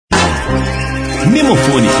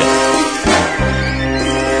Memofônica.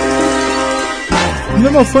 O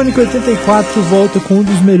Memofônica 84 volta com um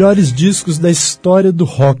dos melhores discos da história do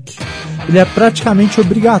rock. Ele é praticamente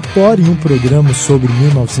obrigatório em um programa sobre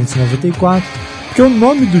 1994, porque o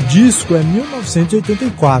nome do disco é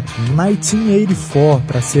 1984, 1984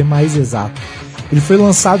 para ser mais exato. Ele foi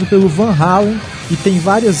lançado pelo Van Halen e tem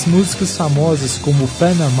várias músicas famosas como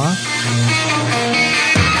Panama,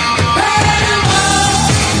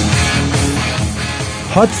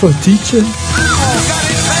 Hot for Teacher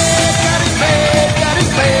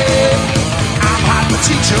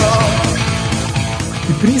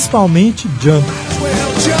e principalmente Jump.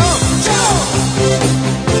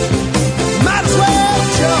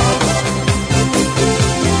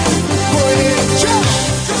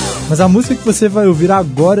 Mas a música que você vai ouvir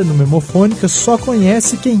agora no Memofônica só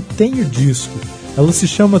conhece quem tem o disco. Ela se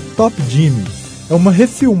chama Top Jimmy. É uma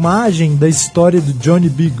refilmagem da história do Johnny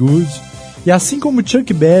B. Good. E assim como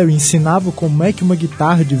Chuck Berry ensinava como é que uma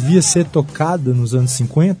guitarra devia ser tocada nos anos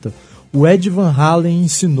 50, o Ed Van Halen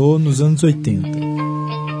ensinou nos anos 80.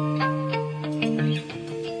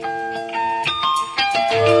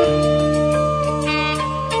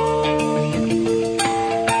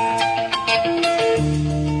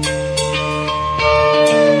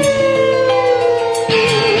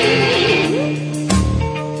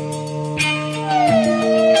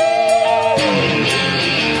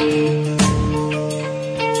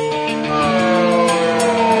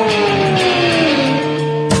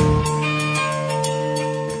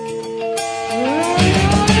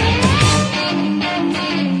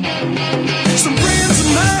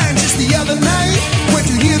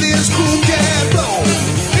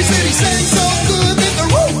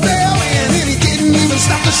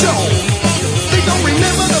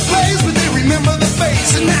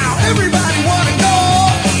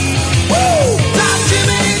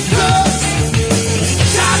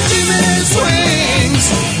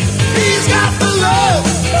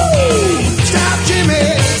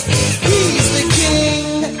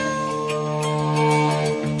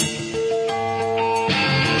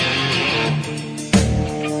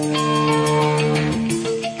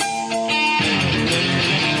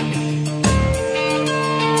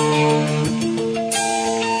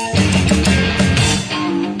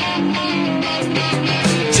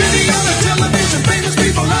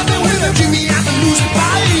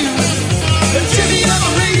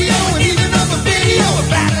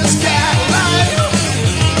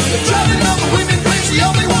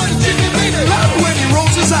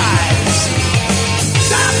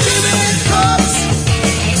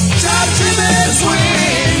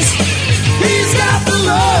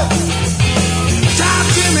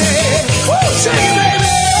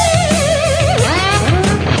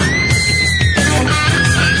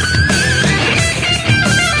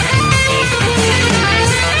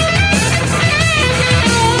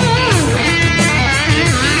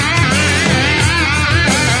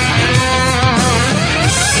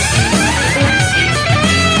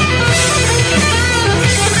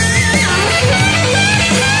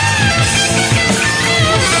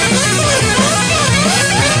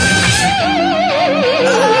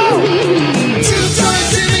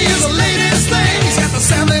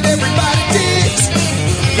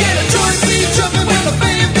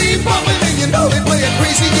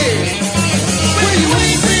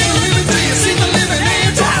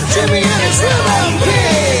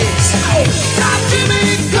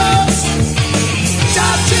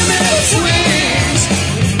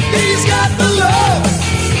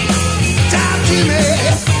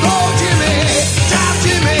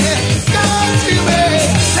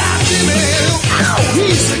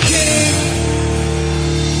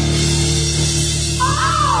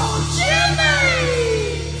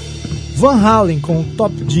 Van Halen com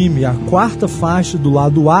Top Jimmy, a quarta faixa do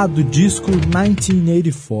lado A do disco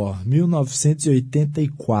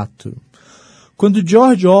 1984. Quando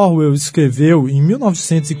George Orwell escreveu em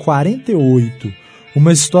 1948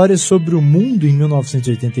 uma história sobre o mundo em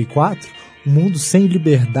 1984, um mundo sem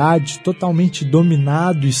liberdade, totalmente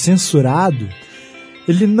dominado e censurado,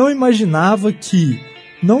 ele não imaginava que,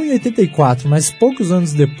 não em 84, mas poucos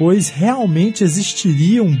anos depois, realmente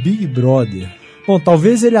existiria um Big Brother. Bom,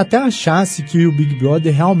 talvez ele até achasse que o Big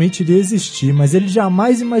Brother realmente iria existir, mas ele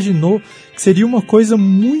jamais imaginou que seria uma coisa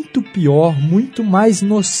muito pior, muito mais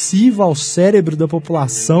nociva ao cérebro da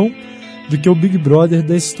população do que o Big Brother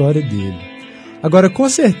da história dele. Agora, com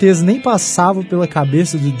certeza, nem passava pela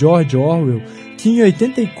cabeça do George Orwell que em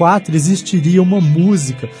 84 existiria uma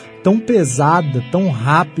música tão pesada, tão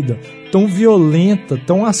rápida, tão violenta,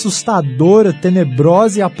 tão assustadora,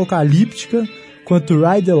 tenebrosa e apocalíptica quanto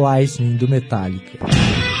Ride the Lightning, do Metallica.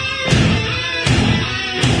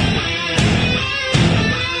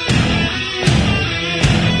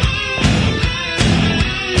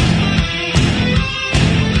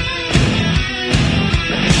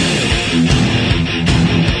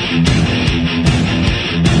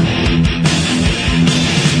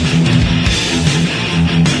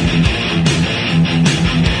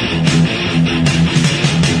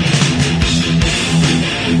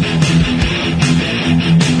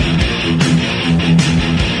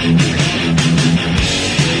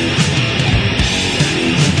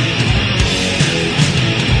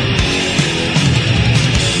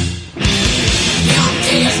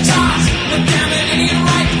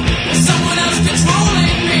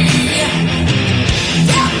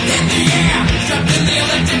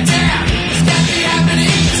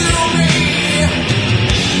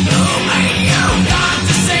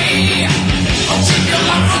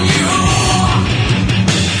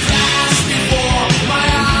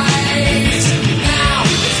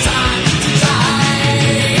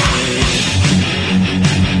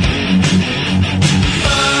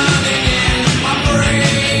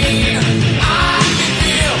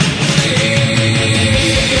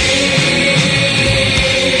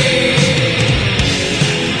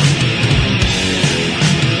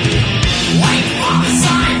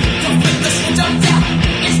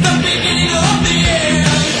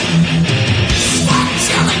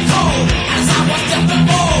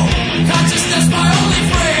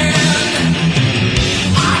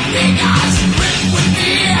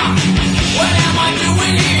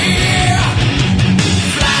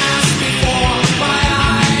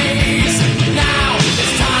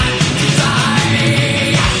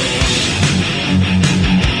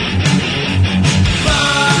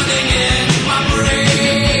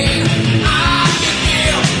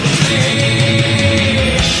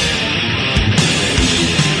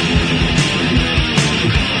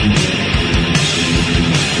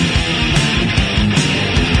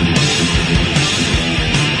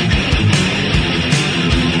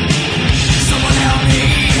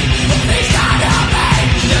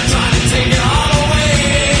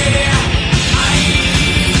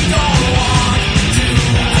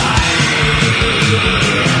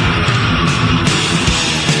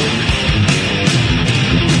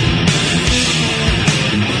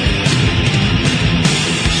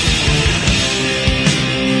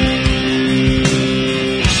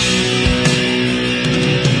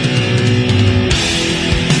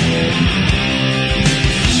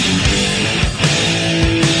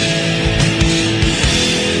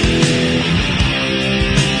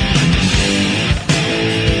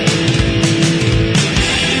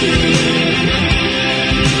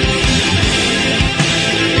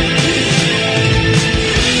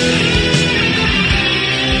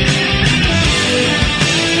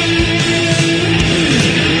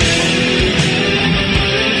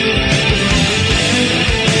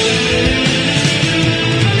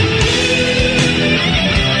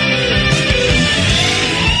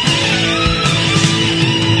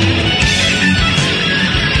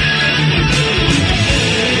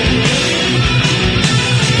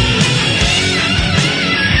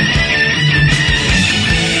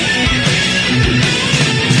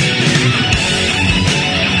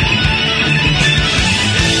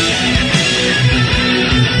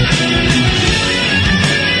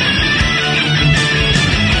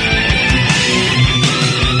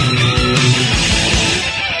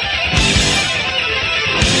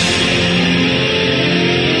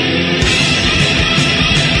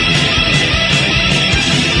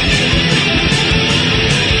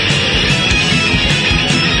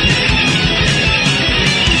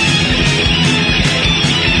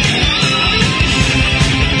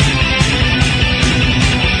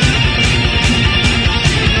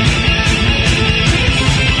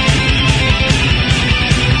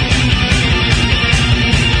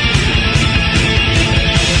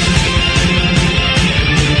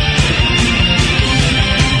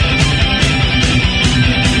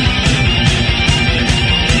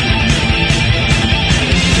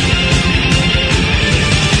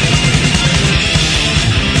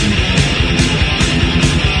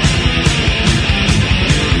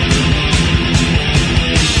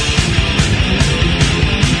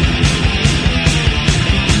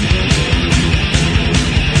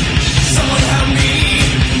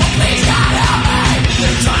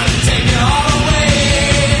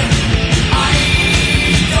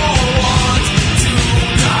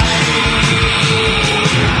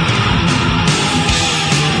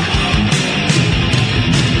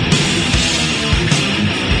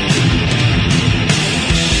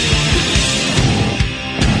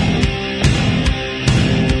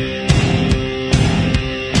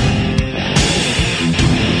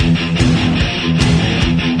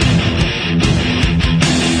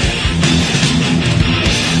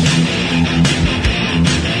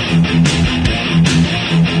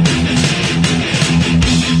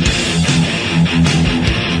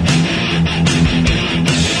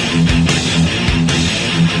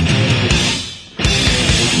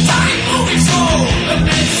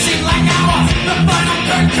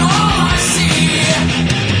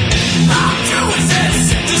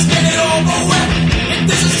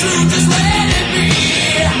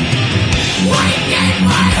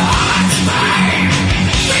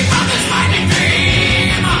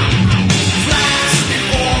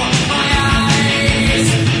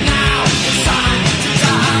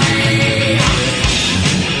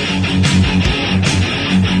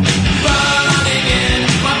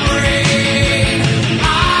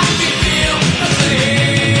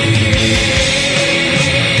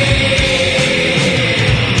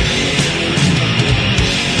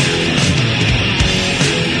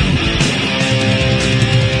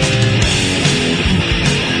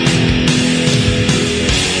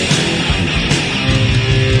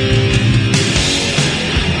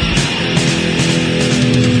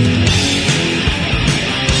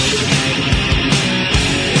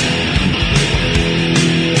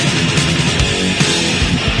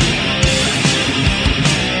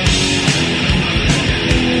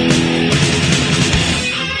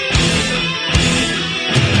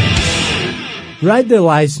 Ride the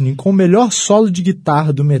Lightning, com o melhor solo de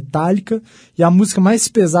guitarra do Metallica e a música mais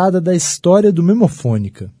pesada da história do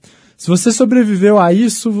Memofônica. Se você sobreviveu a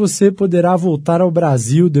isso, você poderá voltar ao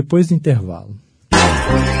Brasil depois do intervalo.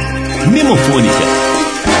 Memofônica.